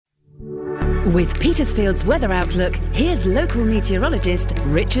With Petersfield's weather outlook, here's local meteorologist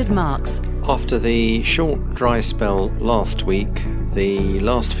Richard Marks. After the short dry spell last week, the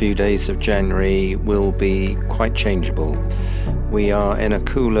last few days of January will be quite changeable. We are in a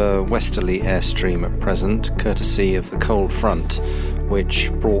cooler westerly airstream at present, courtesy of the cold front,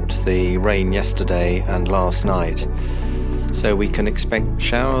 which brought the rain yesterday and last night. So we can expect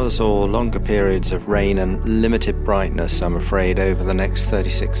showers or longer periods of rain and limited brightness, I'm afraid, over the next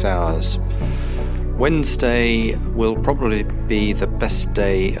 36 hours. Wednesday will probably be the best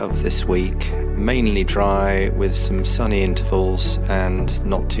day of this week, mainly dry with some sunny intervals and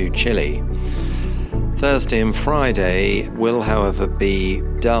not too chilly. Thursday and Friday will, however, be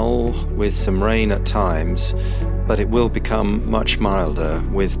dull with some rain at times, but it will become much milder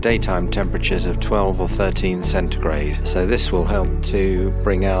with daytime temperatures of 12 or 13 centigrade. So this will help to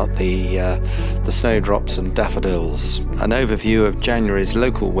bring out the snowdrops and daffodils. An overview of January's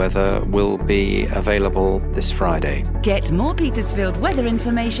local weather will be available this Friday. Get more Petersfield weather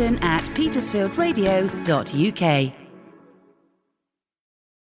information at petersfieldradio.uk.